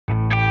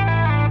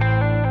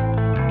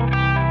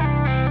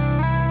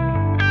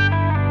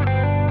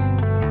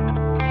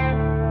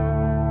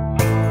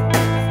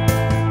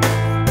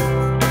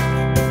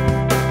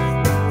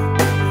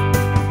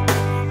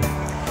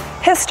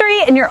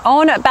in Your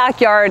Own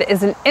Backyard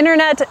is an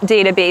internet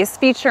database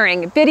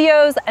featuring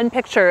videos and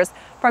pictures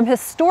from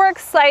historic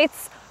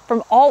sites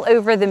from all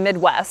over the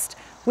Midwest.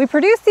 We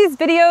produce these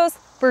videos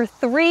for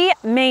three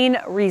main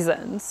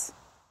reasons.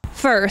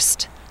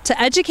 First, to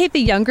educate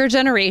the younger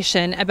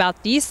generation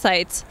about these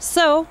sites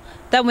so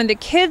that when the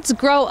kids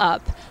grow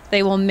up,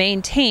 they will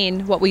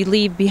maintain what we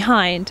leave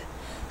behind.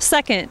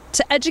 Second,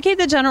 to educate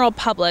the general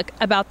public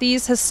about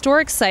these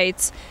historic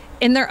sites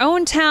in their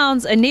own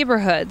towns and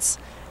neighborhoods.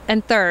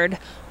 And third,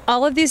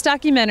 all of these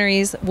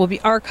documentaries will be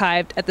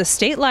archived at the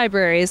state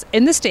libraries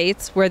in the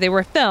states where they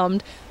were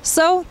filmed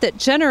so that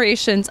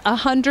generations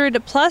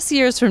 100+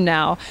 years from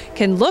now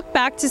can look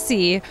back to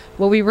see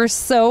what we were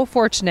so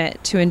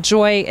fortunate to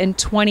enjoy in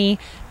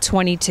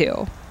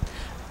 2022.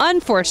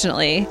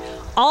 Unfortunately,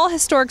 all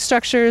historic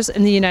structures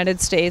in the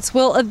United States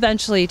will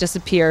eventually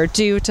disappear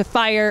due to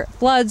fire,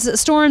 floods,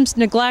 storms,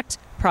 neglect,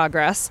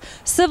 progress,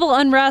 civil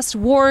unrest,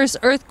 wars,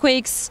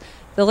 earthquakes,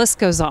 the list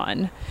goes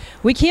on.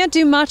 We can't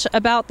do much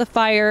about the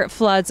fire,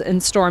 floods,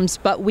 and storms,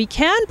 but we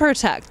can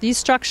protect these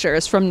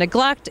structures from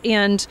neglect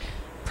and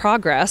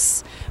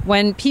progress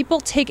when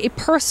people take a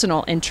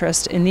personal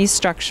interest in these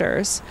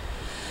structures.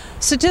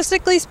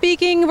 Statistically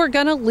speaking, we're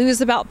going to lose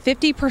about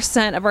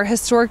 50% of our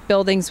historic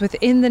buildings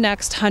within the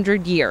next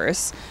 100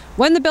 years.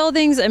 When the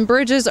buildings and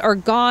bridges are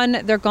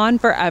gone, they're gone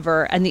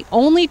forever, and the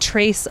only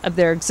trace of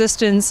their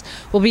existence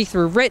will be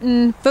through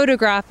written,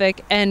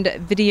 photographic, and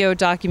video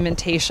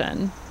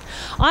documentation.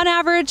 On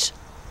average,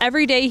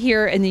 every day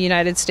here in the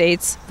United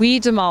States, we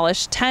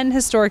demolish 10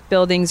 historic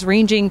buildings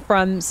ranging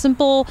from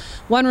simple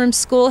one-room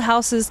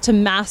schoolhouses to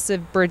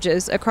massive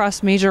bridges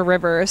across major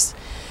rivers.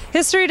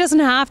 History doesn't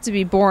have to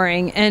be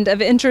boring and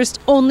of interest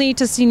only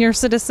to senior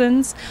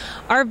citizens.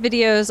 Our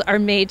videos are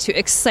made to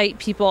excite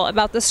people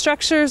about the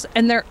structures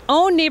in their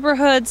own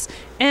neighborhoods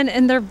and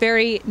in their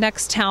very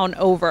next town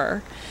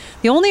over.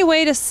 The only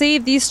way to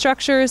save these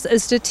structures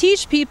is to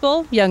teach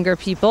people, younger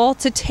people,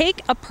 to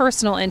take a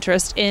personal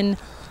interest in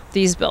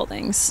these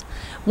buildings.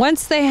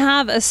 Once they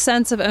have a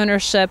sense of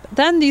ownership,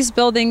 then these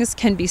buildings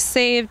can be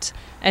saved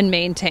and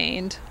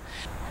maintained.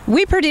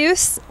 We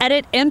produce,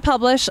 edit, and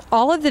publish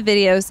all of the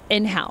videos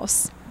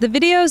in-house. The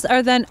videos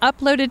are then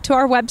uploaded to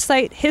our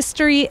website,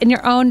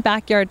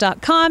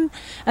 historyinyourownbackyard.com,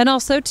 and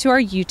also to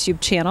our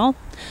YouTube channel.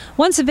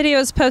 Once a video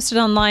is posted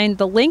online,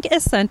 the link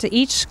is sent to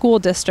each school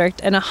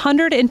district in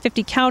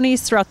 150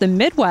 counties throughout the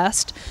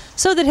Midwest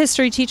so that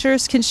history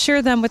teachers can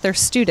share them with their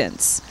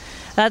students.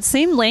 That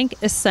same link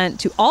is sent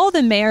to all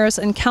the mayors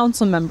and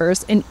council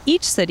members in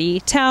each city,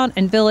 town,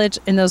 and village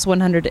in those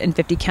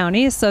 150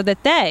 counties so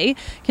that they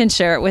can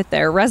share it with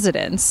their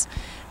residents.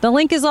 The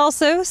link is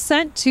also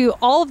sent to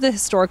all of the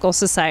historical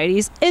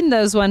societies in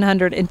those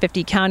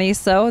 150 counties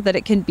so that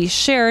it can be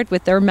shared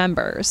with their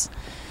members.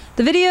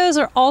 The videos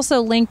are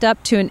also linked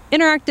up to an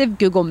interactive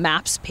Google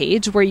Maps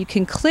page where you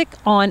can click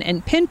on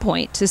and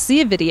pinpoint to see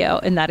a video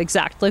in that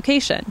exact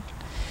location.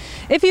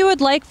 If you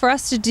would like for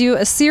us to do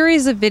a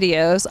series of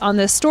videos on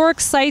the historic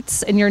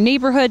sites in your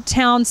neighborhood,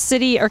 town,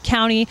 city, or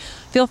county,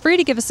 feel free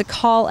to give us a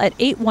call at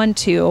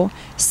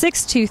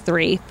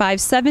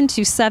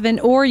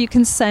 812-623-5727, or you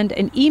can send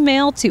an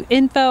email to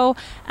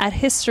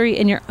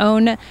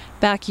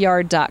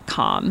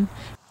info@historyinyourownbackyard.com.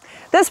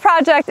 This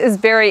project is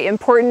very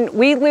important.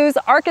 We lose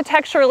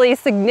architecturally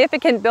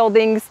significant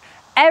buildings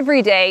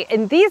every day,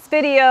 and these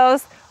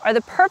videos are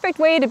the perfect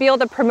way to be able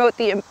to promote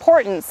the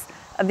importance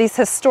of these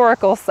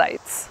historical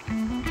sites.